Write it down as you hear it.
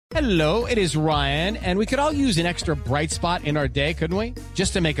Hello, it is Ryan, and we could all use an extra bright spot in our day, couldn't we?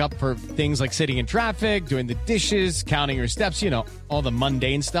 Just to make up for things like sitting in traffic, doing the dishes, counting your steps, all the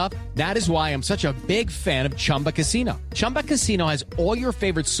mundane stuff. That is why I'm such a big fan of Chumba Casino. Chumba Casino has all your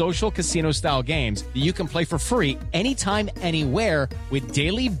favorite social casino-style games that you can play for free anytime, anywhere with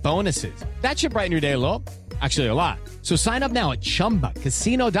daily bonuses. That should brighten your day a little. Actually, a lot. So sign up now at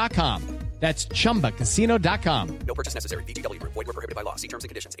ChumbaCasino.com. That's ChumbaCasino.com. No purchase necessary. VGW Group. Void where prohibited by law. See terms and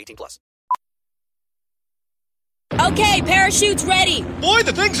conditions. 18+. Okay, parachutes ready. Boy,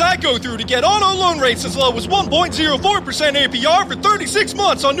 the things I go through to get auto loan rates as low as 1.04% APR for 36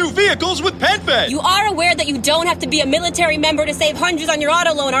 months on new vehicles with PenFed. You are aware that you don't have to be a military member to save hundreds on your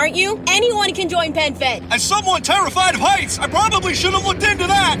auto loan, aren't you? Anyone can join PenFed. As someone terrified of heights, I probably should have looked into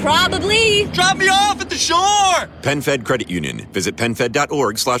that. Probably. Drop me off at the shore. PenFed Credit Union. Visit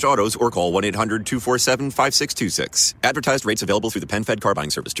PenFed.org/autos or call 1-800-247-5626. Advertised rates available through the PenFed car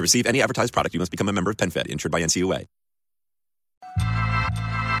buying service. To receive any advertised product, you must become a member of PenFed, insured by NCUA.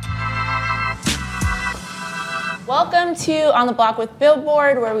 Welcome to On the Block with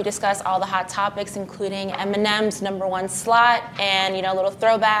Billboard, where we discuss all the hot topics, including Eminem's #1 slot and, a little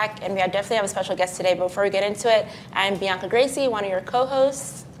throwback. And we definitely have a special guest today. But before we get into it, I'm Bianca Gracie, one of your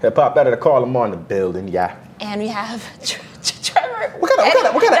co-hosts. Hip Hop Better to Call him on the building, yeah. And we have Trevor. What kind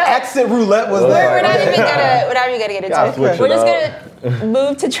of accent roulette was that? We're not even gonna get into it. We're just gonna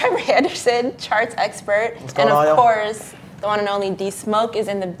move to Trevor Anderson, charts expert, and of course, the one and only D Smoke is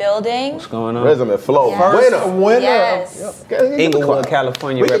in the building. What's going on? Resume flow. Yes. Winner. Yes. Inglewood,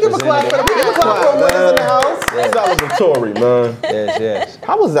 California Representative. We can give a clap for winners in the house. Celebratory, man. Yes.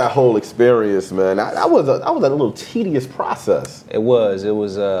 How was that whole experience, man? That was a little tedious process. It was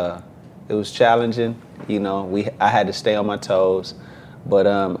challenging. I had to stay on my toes, but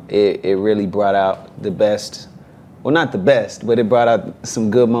it really brought out the best. Well, not the best, but it brought out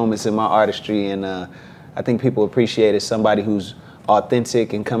some good moments in my artistry, and I think people appreciated somebody who's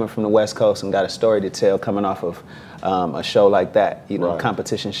authentic and coming from the West Coast and got a story to tell coming off of a show like that. Right.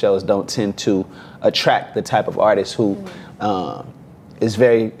 Competition shows don't tend to attract the type of artist who is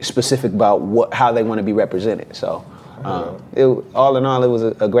very specific about how they want to be represented. So all in all, it was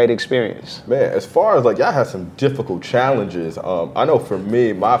a great experience. Man, as far as y'all had some difficult challenges. I know for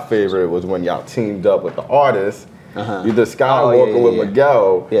me, my favorite was when y'all teamed up with the artists. You did Skywalker with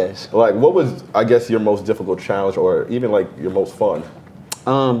Miguel. Yes. What was, I guess, your most difficult challenge, or even your most fun?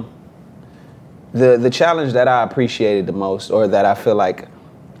 The challenge that I appreciated the most, or that I feel like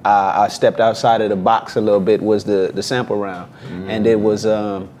I stepped outside of the box a little bit, was the sample round. And it was,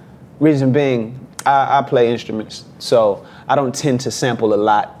 reason being, I play instruments, so I don't tend to sample a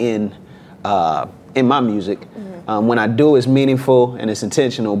lot in my music. When I do, it's meaningful and it's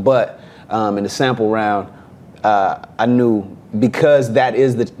intentional, but in the sample round, I knew, because that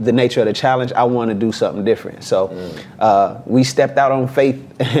is the nature of the challenge, I want to do something different. So we stepped out on faith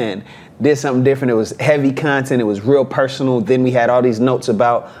and did something different. It was heavy content. It was real personal. Then we had all these notes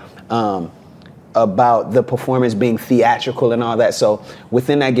about the performance being theatrical and all that. So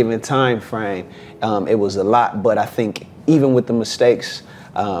within that given time frame, it was a lot. But I think even with the mistakes,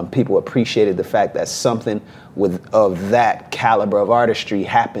 people appreciated the fact that something of that caliber of artistry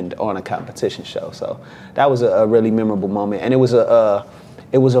happened on a competition show. So that was a really memorable moment, and it was a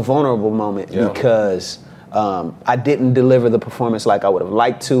vulnerable moment because I didn't deliver the performance like I would have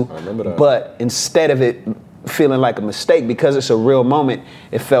liked to. I remember that. But instead of it feeling like a mistake, because it's a real moment,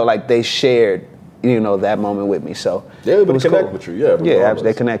 it felt like they shared, that moment with me. So they were able to connect with you, yeah,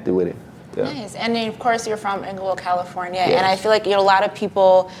 they connected with it. Yeah. Nice. And then, of course, you're from Inglewood, California. Yeah. And I feel like a lot of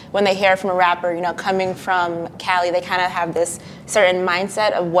people, when they hear from a rapper, coming from Cali, they kind of have this certain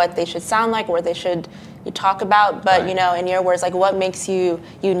mindset of what they should sound like, what they should talk about. But, Right. In your words, what makes you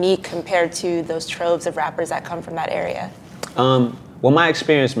unique compared to those troves of rappers that come from that area? Well, my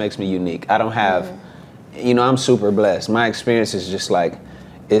experience makes me unique. I don't have, I'm super blessed. My experience is just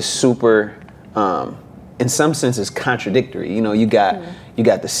it's super, in some senses, contradictory. You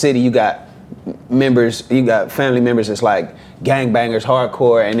got the city, you got members, you got family members that's like gangbangers,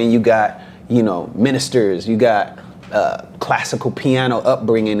 hardcore, and then you got, ministers, you got classical piano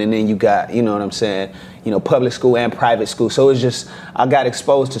upbringing, and then you got, you know what I'm saying, public school and private school. So it's just, I got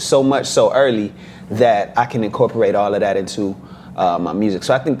exposed to so much so early that I can incorporate all of that into my music.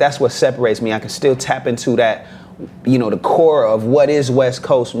 So I think that's what separates me. I can still tap into that, the core of what is West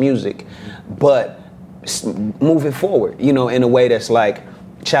Coast music, but move it forward, in a way that's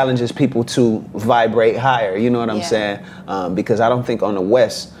challenges people to vibrate higher, you know what I'm saying? Because I don't think on the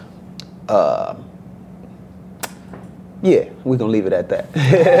West, we're gonna leave it at that.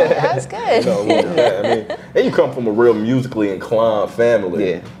 That's good. And you come from a real musically inclined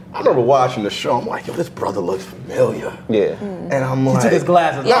family. Yeah. I remember watching the show. I'm like, yo, this brother looks familiar. Yeah. And I'm like, He took his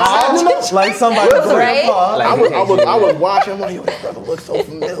glasses Yeah, off, like somebody Right? I was watching. I'm like, yo, this brother looks so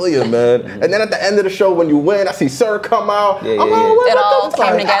familiar, man. And then at the end of the show, when you win, I see Sir come out. Yeah, I'm yeah, like, yeah. what It the all fuck?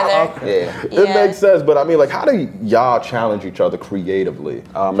 came together. Yeah. It makes sense, but I mean, like, how do y'all challenge each other creatively?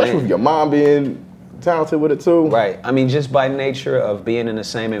 Oh, Especially man. with your mom being talented with it too. Right. I mean, just by nature of being in the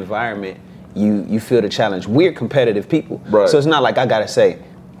same environment, you feel the challenge. We're competitive people. Right. So it's not like I gotta say,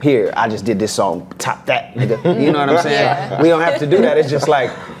 here, I just did this song, top that, nigga. You know what I'm saying? Yeah. We don't have to do that. It's just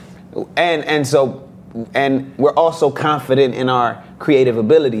like, and we're also confident in our creative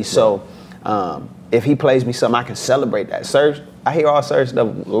abilities. So if he plays me something, I can celebrate that. Serge, I hear all Serge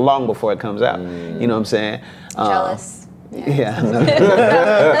stuff long before it comes out. You know what I'm saying? Jealous. Yeah, I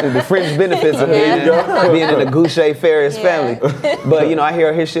know. The fringe benefits of being in the Goucher Ferris family. But you know, I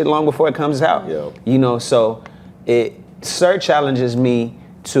hear his shit long before it comes out. Yeah. You know, so Sir challenges me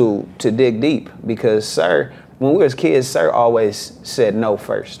to dig deep because Sir, when we was kids, Sir always said no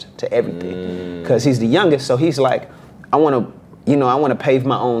first to everything because he's the youngest. So he's like, I want to pave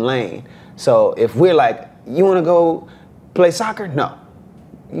my own lane. So if we're like, you want to go play soccer? No.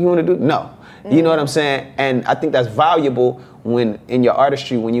 You want to do? No. You know what I'm saying? And I think that's valuable when in your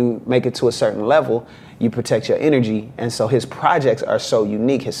artistry, when you make it to a certain level, you protect your energy. And so his projects are so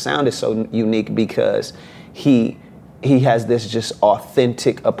unique. His sound is so unique because he has this just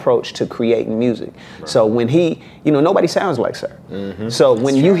authentic approach to creating music. Right. So when nobody sounds like Sir. Mm-hmm. So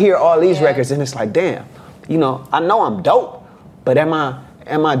when you hear all these records and it's like, damn, I know I'm dope, but am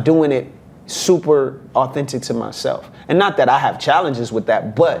I doing it super authentic to myself? And not that I have challenges with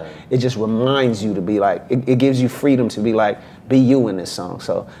that, but it just reminds you to be like, it gives you freedom to be like, be you in this song.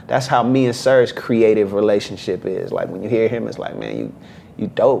 So that's how me and Sir's creative relationship is. Like when you hear him, it's like, man, you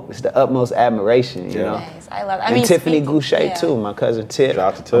dope. It's the utmost admiration, you know? Nice. I love it. And Tiffany Goucher too, my cousin Tip,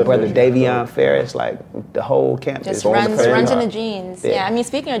 Shout out to my Tiff, brother man. Davion Ferris, like the whole campus. Just on the runs page. in the genes. Yeah. Yeah. I mean,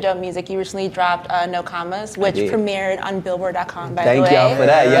 speaking of dope music, you recently dropped No Commas, which did. premiered on Billboard.com, by the Thank way. y'all for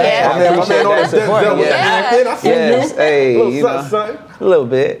that. Yes, Yeah. I My man appreciate on that the support. Denzel with Yeah. the LinkedIn. I see Yes, you. hey, Little you know, something. a little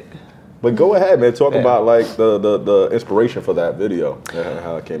bit. But go ahead, man. Talk about like the inspiration for that video and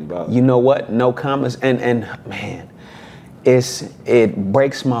how it came about. You know what? No Commas, and man, it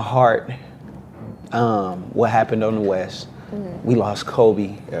breaks my heart. What happened on the West? We lost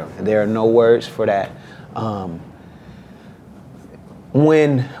Kobe. Yeah. There are no words for that.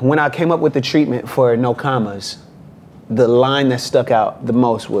 When I came up with the treatment for No Commas, the line that stuck out the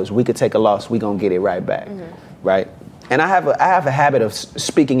most was, "We could take a loss, we gonna get it right back," right? And I have a habit of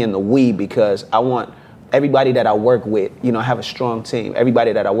speaking in the we because I want everybody that I work with, I have a strong team.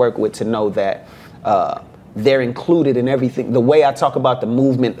 Everybody that I work with to know that they're included in everything. The way I talk about the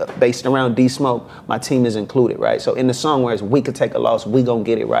movement based around D-Smoke, my team is included, right? So in the song where it's "We could take a loss, we gonna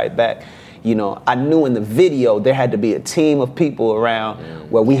get it right back," I knew in the video there had to be a team of people around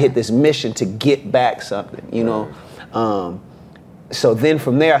where we hit this mission to get back something, So then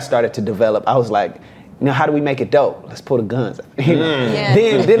from there I started to develop. I was like, how do we make it dope? Let's pull the guns out.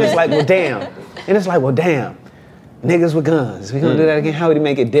 Then it's like, well, damn. And it's like, well, damn. Niggas with guns. We gonna do that again? How do we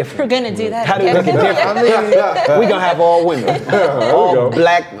make it different? We're gonna do that How do we make it different? We gonna have all women, all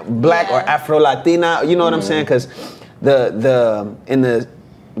black or Afro Latina. You know what I'm saying? Because in the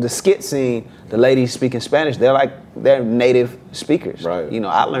skit scene, the ladies speaking Spanish, they're native speakers. Right.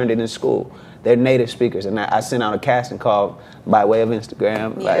 I learned it in school. They're native speakers, and I sent out a casting call by way of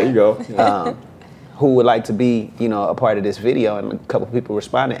Instagram. Yeah. There you go. Who would like to be, a part of this video, and a couple of people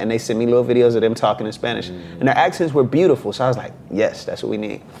responded, and they sent me little videos of them talking in Spanish, and their accents were beautiful, so I was like, yes, that's what we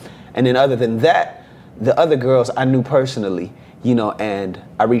need. And then other than that, the other girls I knew personally, and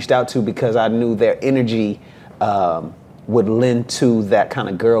I reached out to because I knew their energy would lend to that kind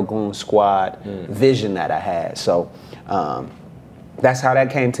of girl gone squad vision that I had. So that's how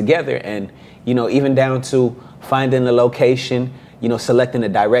that came together, and even down to finding the location, selecting a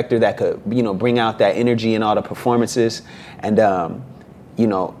director that could, bring out that energy in all the performances. And,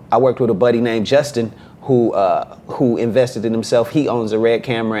 I worked with a buddy named Justin who invested in himself. He owns a Red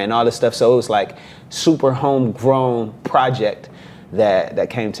Camera and all this stuff. So it was like super homegrown project that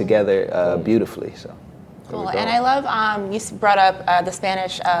came together beautifully. So. Cool. And I love you brought up the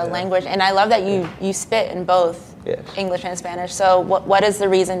Spanish language, and I love that you spit in both English and Spanish. So what is the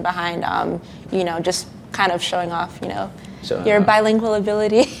reason behind just kind of showing off your bilingual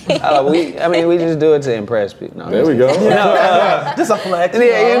ability? We just do it to impress people. No, There we go. Just a flex.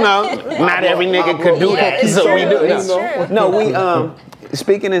 Yeah, not every nigga could do that. It's So true. we do. It's true. No, we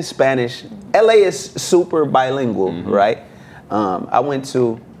speaking in Spanish. LA is super bilingual, right? I went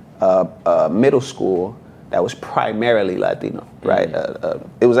to middle school that was primarily Latino, right?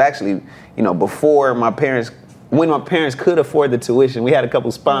 It was actually, before my parents, when my parents could afford the tuition, we had a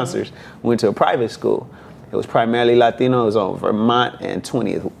couple sponsors. We went to a private school. It was primarily Latino. It was on Vermont and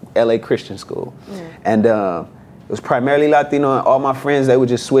 20th, LA Christian School. And it was primarily Latino, and all my friends, they would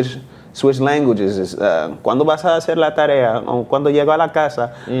just switch languages. ¿Cuándo vas a hacer la tarea? ¿Cuándo llego a la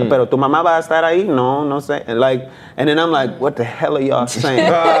casa? Pero tu mamá va a estar ahí? No sé. And then I'm like, what the hell are y'all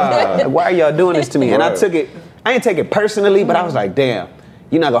saying? Why are y'all doing this to me? And I didn't take it personally, but I was like, damn,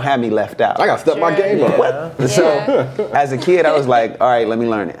 you're not gonna have me left out. I gotta step my game up. What? So as a kid, I was like, all right, let me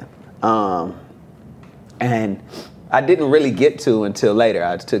learn it. And I didn't really get to until later.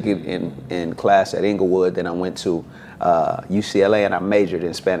 I took it in class at Inglewood, then I went to UCLA and I majored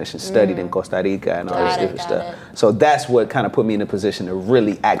in Spanish and studied in Costa Rica and all this different stuff. So that's what kind of put me in a position to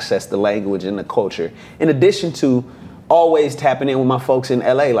really access the language and the culture. In addition to always tapping in with my folks in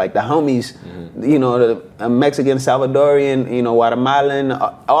LA, like the homies, the Mexican, Salvadorian, Guatemalan,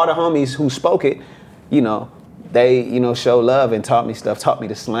 all the homies who spoke it, they, show love and taught me stuff, taught me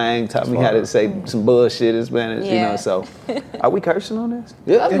the slang, taught me how to say some bullshit in Spanish, so. Are we cursing on this?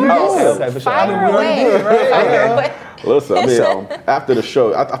 Yeah. Okay, for sure. Fire away. Listen, after the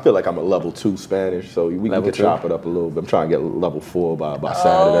show, I feel like I'm a level 2 Spanish, so we can chop it up a little bit. I'm trying to get level 4 by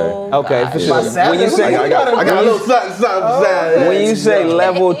Saturday. Okay, for sure. When you say, I got a little something Saturday. When you say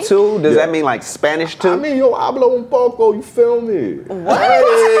level 2, does that mean like Spanish 2? I mean, yo hablo un poco, you feel me? What?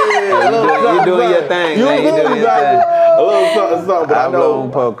 You're doing your thing, man. You're doing your thing. A little something, but I know. Hablo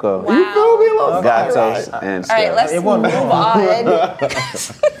un poco. Wow. You feel me? A little Gatos and stuff. All right, let's move on.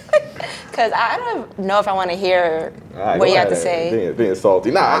 Because I don't know if I want to hear what you have to say. Being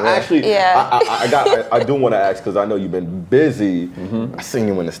salty. Nah, I do want to ask because I know you've been busy. I seen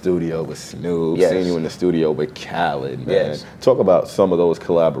you in the studio with Snoop. Seen you in the studio with Khaled. Man, yes. Talk about some of those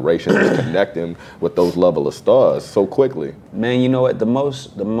collaborations, connecting with those level of stars so quickly. Man, you know what? The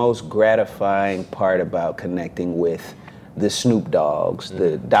most gratifying part about connecting with the Snoop Doggs,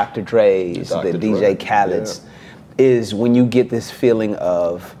 the Dr. Dre's, the DJ Khaled's, is when you get this feeling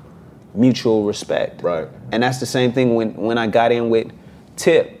of mutual respect. Right. And that's the same thing when I got in with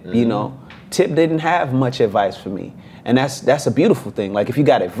Tip, Tip didn't have much advice for me. And that's a beautiful thing. Like if you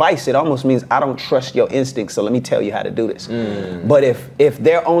got advice, it almost means I don't trust your instincts, so let me tell you how to do this. But if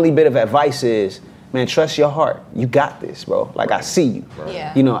their only bit of advice is, man, trust your heart. You got this, bro. Like I see you.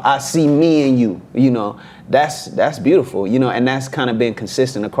 Yeah. I see me in you. That's beautiful. And that's kind of been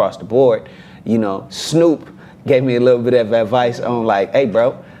consistent across the board. Snoop gave me a little bit of advice on like, hey,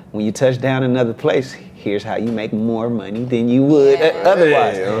 bro, when you touch down another place, here's how you make more money than you would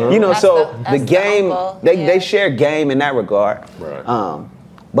otherwise. So the game, they share game in that regard. Right.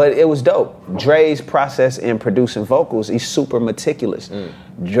 But it was dope. Dre's process in producing vocals, he's super meticulous.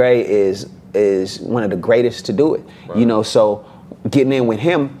 Dre is one of the greatest to do it. Right. So getting in with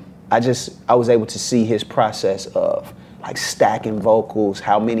him, I was able to see his process of like stacking vocals,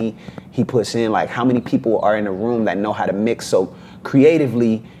 how many he puts in, like how many people are in a room that know how to mix. So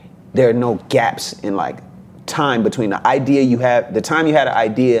creatively, there are no gaps in like time between the time you had an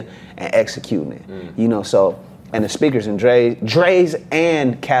idea and executing it. So, and the speakers in Dre's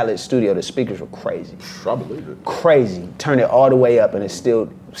and Khaled's studio, the speakers were crazy. I believe it. Crazy. Turn it all the way up and it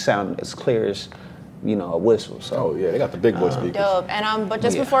still sounded as clear as, a whistle. So they got the big boy speakers. Dope. And but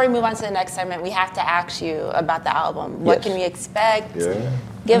just before we move on to the next segment, we have to ask you about the album. What can we expect? Yeah.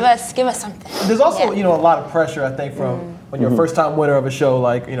 Give us something. There's also, a lot of pressure, I think, from when you're a first-time winner of a show,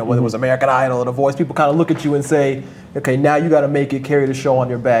 like, whether it was American Idol or The Voice, people kind of look at you and say, okay, now you got to make it, carry the show on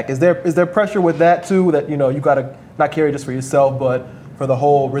your back. Is there pressure with that, too, that, you got to not carry just for yourself, but for the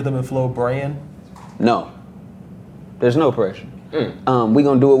whole Rhythm and Flow brand? No. There's no pressure. We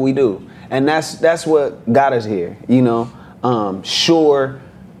going to do what we do. And that's what got us here, Sure,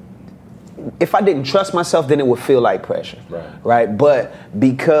 if I didn't trust myself, then it would feel like pressure, right? But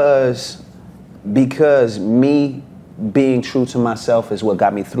because me being true to myself is what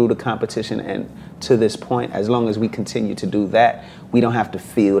got me through the competition and to this point, as long as we continue to do that, we don't have to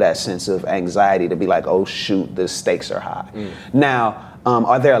feel that sense of anxiety to be like, oh shoot, the stakes are high. Now,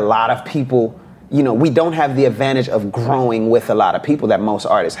 are there a lot of people, we don't have the advantage of growing with a lot of people that most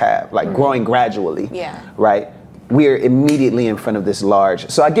artists have, like growing gradually, right? We're immediately in front of this large,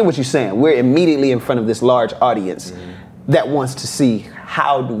 so I get what you're saying, we're immediately in front of this large audience that wants to see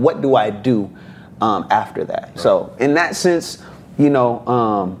what do I do after that. Right. So in that sense, a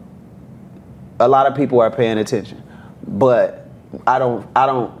lot of people are paying attention, but I don't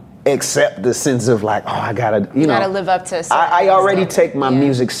accept the sense of like, oh, I gotta, you gotta live up to. I already take my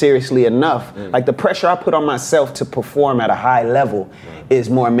music seriously enough. Like the pressure I put on myself to perform at a high level is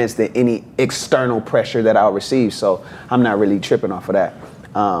more immense than any external pressure that I'll receive. So I'm not really tripping off of that.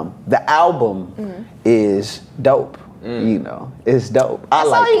 The album is dope. You know, it's dope. That's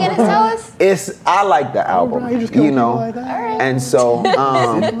all you gonna tell us? I like the album. You know, All right. and so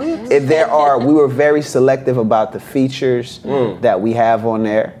we were very selective about the features that we have on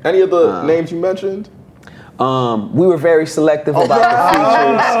there. Any of the names you mentioned? We were very selective about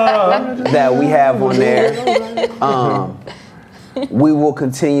the features that we have on there. We will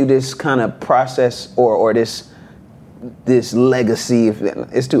continue this kind of process or this legacy.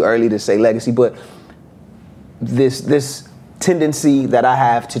 It's too early to say legacy, but this tendency that I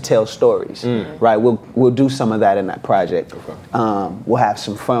have to tell stories, right? We'll do some of that in that project. Okay. We'll have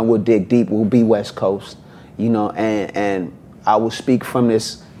some fun. We'll dig deep. We'll be West Coast, you know, and I will speak from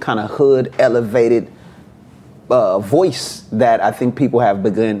this kind of hood elevated voice that I think people have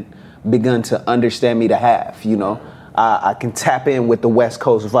begun to understand me to have. You know, I can tap in with the West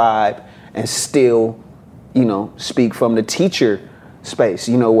Coast vibe and still, you know, speak from the teacher space,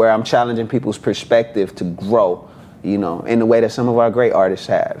 you know, where I'm challenging people's perspective to grow, you know, in the way that some of our great artists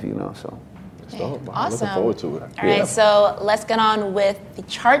have, you know, so. Awesome. Looking forward to it. All right, so let's get on with the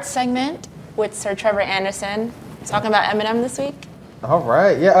chart segment with Sir Trevor Anderson. Talking about Eminem this week. All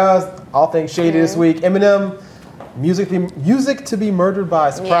right, all things shady this week. Eminem, music to be murdered by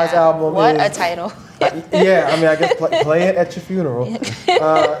a surprise album. What a title. Yeah, I mean, I guess play it at your funeral.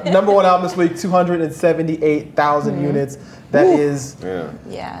 Number one album this week, 278,000 units. That is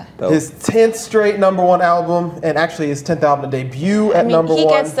his 10th straight number one album, and actually his 10th album to debut at number one. He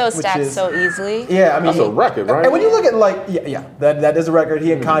gets those stats so easily. Yeah, I mean, that's a record, right? And when you look at that is a record.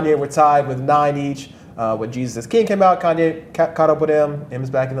 He and Kanye were tied with 9 each. When Jesus is King came out, Kanye caught up with him. Him is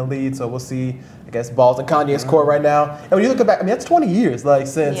back in the lead, so we'll see. I guess balls in Kanye's court right now. And when you look back, I mean, that's 20 years, like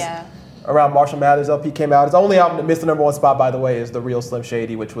since. Yeah. Around Marshall Mathers LP came out. His only album that missed the number one spot, by the way, is The Real Slim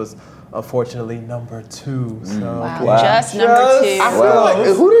Shady, which was unfortunately number 2. So just number 2. I feel like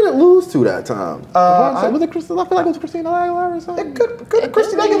who did it lose to that time? Was it Christina? I feel like it was Christina Aguilera or something.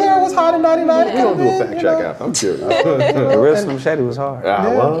 Christina Aguilera was hot in '99. We don't do a fact check after. I'm curious. The Real Slim Shady was hard.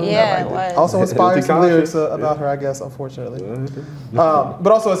 Yeah, it was. Also inspired some lyrics about her, I guess, unfortunately. But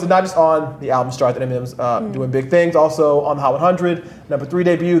also, it's not just on the album chart that Eminem's doing big things. Also on the Hot 100, number 3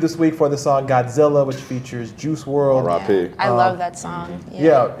 debut this week for the song Godzilla, which features Juice WRLD. R.I.P. I love that song.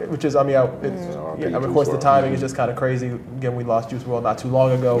 Which is, I mean, of course, the timing is just kind of crazy. Again, we lost Juice WRLD not too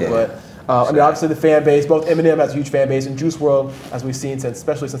long ago, but I mean, obviously the fan base, both Eminem has a huge fan base, and Juice WRLD, as we've seen,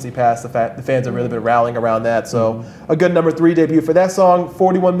 especially since he passed, the fans have really been rallying around that. So a good number 3 debut for that song.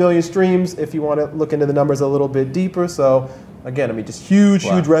 41 million streams if you want to look into the numbers a little bit deeper. So again, I mean, just huge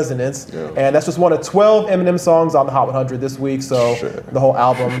resonance. Yeah. And that's just one of 12 Eminem songs on the Hot 100 this week. So the whole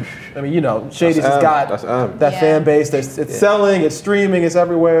album, I mean, you know, Shady's has got that fan base. It's selling, it's streaming, it's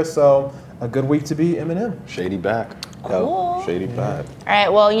everywhere. So a good week to be Eminem. Shady back. Cool. Shady back. All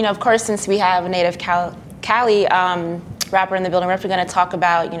right, well, you know, of course, since we have a native Cali rapper in the building, we're going to talk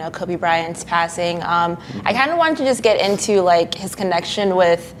about, you know, Kobe Bryant's passing. I kind of wanted to just get into, like, his connection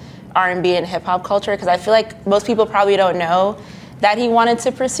with R&B and hip hop culture, because I feel like most people probably don't know that he wanted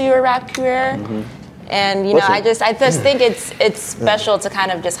to pursue a rap career. And you know, I just think it's special to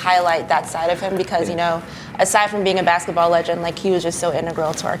kind of just highlight that side of him, because you know, aside from being a basketball legend, like he was just so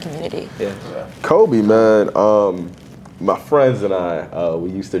integral to our community. Kobe, man. My friends and I,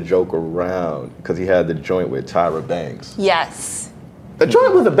 we used to joke around because he had the joint with Tyra Banks. Yes. The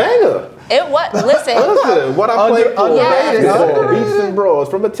joint was a banger. It was. Listen, what I played for basketball, Beats and Bros,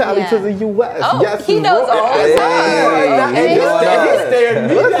 from Italy to the U.S. Oh, yes, he knows all the time.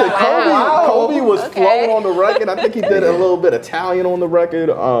 Listen, Kobe was flowing on the record. I think he did a little bit Italian on the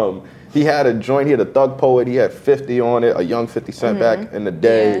record. He had a joint. He had a Thug Poet. He had 50 on it, a young 50 Cent back in the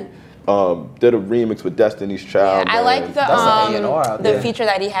day. Did a remix with Destiny's Child. I like the feature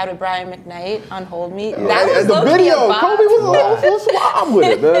that he had with Brian McKnight on Hold Me. That was the video. Kobe was a little suave with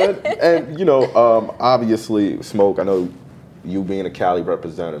it, man. And you know, obviously, Smoke. I know you being a Cali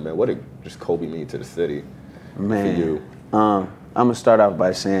representative, man. What did just Kobe mean to the city for you? I'm gonna start off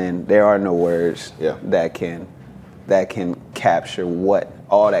by saying there are no words that can capture what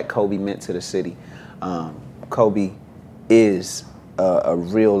all that Kobe meant to the city. Kobe is a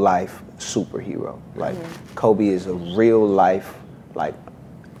real life superhero. Like Kobe is a real life like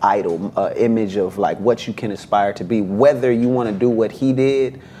idol, image of like what you can aspire to be, whether you want to do what he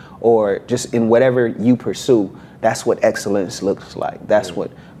did or just in whatever you pursue. That's what excellence looks like. That's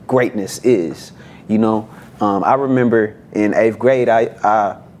what greatness is. You know, I remember in 8th grade,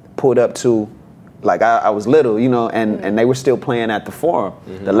 I pulled up to, like I was little, you know, and they were still playing at the Forum.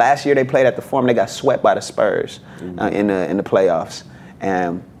 The last year they played at the Forum, they got swept by the Spurs in the playoffs.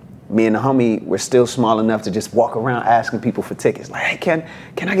 And me and the homie were still small enough to just walk around asking people for tickets. Like, hey, can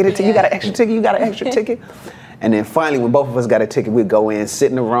I get a ticket? You got an extra ticket? You got an extra ticket? And then finally, when both of us got a ticket, we'd go in,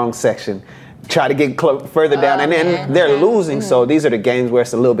 sit in the wrong section, try to get further down, and then they're losing. So these are the games where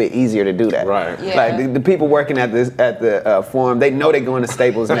it's a little bit easier to do that. Right. Yeah. Like the people working at the Forum, they know they're going to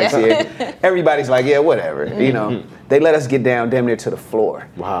Staples next year. Everybody's like, yeah, whatever. You know, they let us get down damn near to the floor.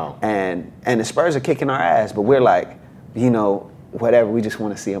 Wow. And the Spurs are kicking our ass, but we're like, you know, whatever. We just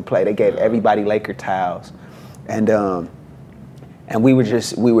want to see them play. They gave everybody Laker towels, and we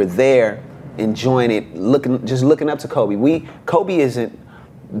were there enjoying it, looking up to Kobe. Kobe isn't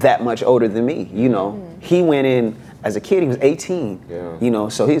that much older than me, you know. He went in as a kid. He was 18, you know.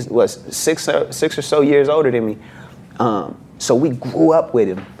 So he was six or so years older than me. So we grew up with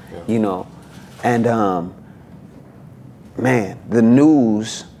him, you know. And man, the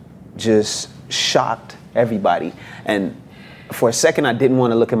news just shocked everybody. And for a second, I didn't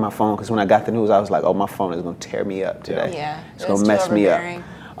want to look at my phone because when I got the news, I was like, "Oh, my phone is going to tear me up today. Yeah, it's going to mess me up."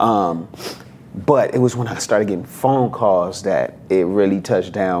 But it was when I started getting phone calls that it really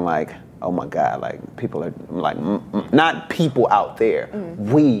touched down. Like, oh my God, like people are like, not people out there.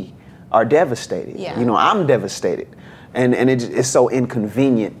 We are devastated. Yeah. You know, I'm devastated, and it's so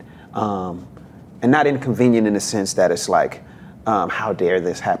inconvenient, and not inconvenient in the sense that it's like, how dare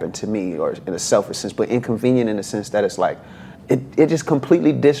this happen to me, or in a selfish sense, but inconvenient in the sense that it's like, it just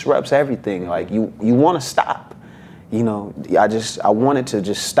completely disrupts everything. Like you want to stop. You know, I wanted to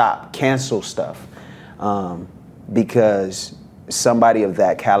just stop, cancel stuff, because somebody of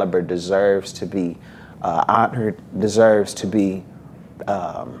that caliber deserves to be honored, deserves to be,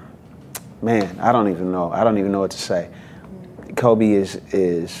 man, I don't even know what to say. Kobe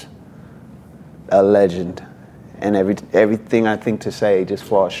is a legend, and everything I think to say just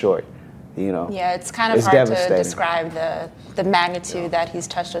falls short. You know. Yeah, it's kind of hard to describe the magnitude that he's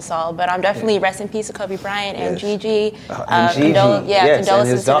touched us all. But I'm definitely rest in peace to Kobe Bryant and Gigi. And Gigi.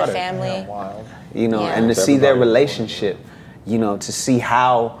 Condolences to the family. You know, and to see their relationship, you know, to see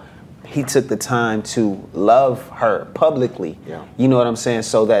how he took the time to love her publicly. Yeah. You know what I'm saying?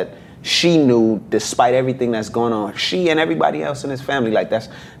 So that she knew, despite everything that's going on, she and everybody else in his family, like that's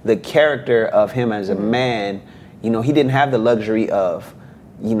the character of him as a man. You know, he didn't have the luxury of,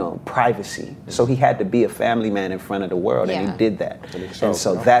 you know, privacy. So he had to be a family man in front of the world, and he did that. And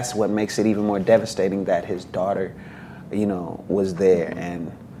so that's what makes it even more devastating that his daughter, you know, was there.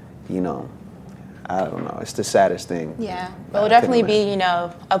 And, you know, I don't know, it's the saddest thing. Yeah, but we'll definitely be, you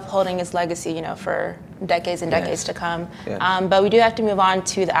know, upholding his legacy, you know, for decades and decades to come. But we do have to move on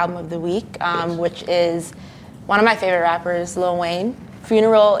to the album of the week, which is one of my favorite rappers, Lil Wayne.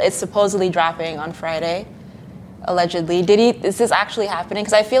 Funeral is supposedly dropping on Friday. Allegedly. Is this actually happening?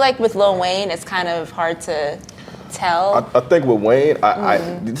 Because I feel like with Lil Wayne, it's kind of hard to tell. I think with Wayne,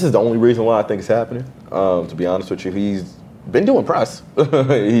 this is the only reason why I think it's happening. To be honest with you, he's been doing press.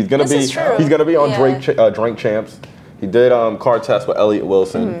 He's gonna be on Drink Champs. He did Car Test with Elliott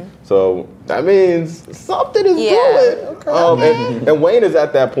Wilson. So that means something is brewing. And Wayne is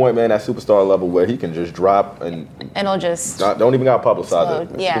at that point, man, that superstar level where he can just drop and it'll just don't even gotta publicize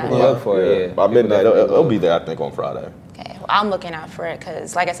it. Look for it. By midnight, it'll be there, I think, on Friday. Okay, well, I'm looking out for it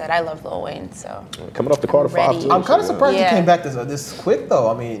because, like I said, I love Lil Wayne. So coming off the Carter 5 too. I'm kind of surprised he came back this quick though.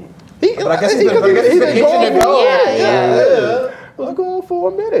 I mean, but I guess he's been itching to go. Yeah. We're going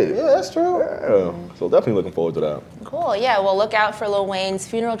for a minute. Yeah, that's true. Yeah. So definitely looking forward to that. Cool. Yeah. Well, look out for Lil Wayne's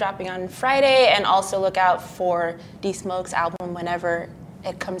Funeral dropping on Friday, and also look out for D Smoke's album whenever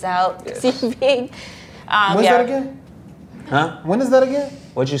it comes out. When's that again? Huh? When is that again?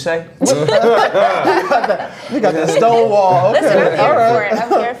 What'd you say? You got the Stonewall. Okay. Listen, I'm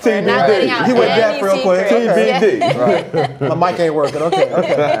here for it. Not letting out he went any deaf real quick. TBD. Right. My mic ain't working. Okay.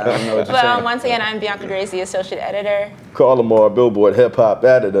 But once again, I'm Bianca Grace, the associate editor. Carl Lamar, Billboard hip hop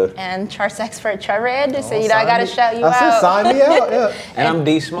editor. And charts expert Trevor Anderson. I got to shout you out. I said sign me out. Yeah. And I'm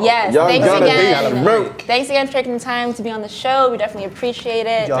D Smoke. Yes. Y'all Thanks again. Thanks again for taking the time to be on the show. We definitely appreciate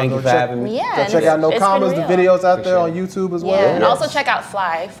it. Thank you for having me. Yeah. Check out No Commas, the videos out there on YouTube as well. Yeah. And also check out Fly.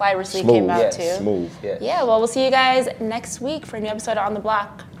 Fly recently came out too. Smooth. Yeah. Well, we'll see you guys next week for a new episode of On the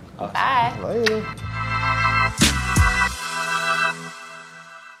Block. Awesome. Bye. Later.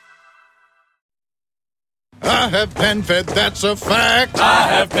 I have PenFed, that's a fact. I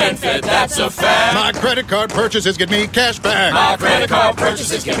have PenFed, that's a fact. My credit card purchases get me cash back. My credit card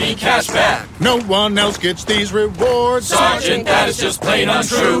purchases get me cash back. No one else gets these rewards. Sergeant, that is just plain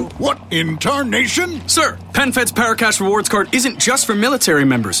untrue. What in tarnation? Sir, PenFed's Paracash Rewards Card isn't just for military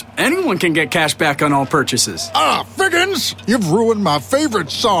members. Anyone can get cash back on all purchases. Ah, Figgins, you've ruined my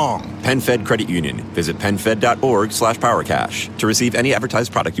favorite song. PenFed Credit Union. Visit PenFed.org/PowerCash. To receive any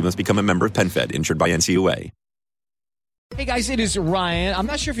advertised product, you must become a member of PenFed, insured by NCUA. Hey guys, it is Ryan. I'm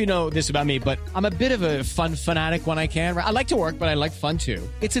not sure if you know this about me, but I'm a bit of a fun fanatic when I can. I like to work, but I like fun too.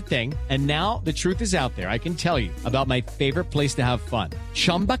 It's a thing. And now the truth is out there. I can tell you about my favorite place to have fun.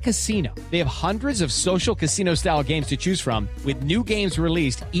 Chumba Casino. They have hundreds of social casino style games to choose from with new games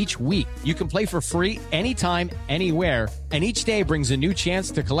released each week. You can play for free anytime, anywhere. And each day brings a new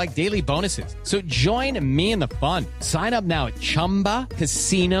chance to collect daily bonuses. So join me in the fun. Sign up now at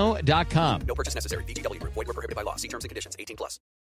ChumbaCasino.com. No purchase necessary. VGW Group. Void where prohibited by law. See terms and conditions. 18+.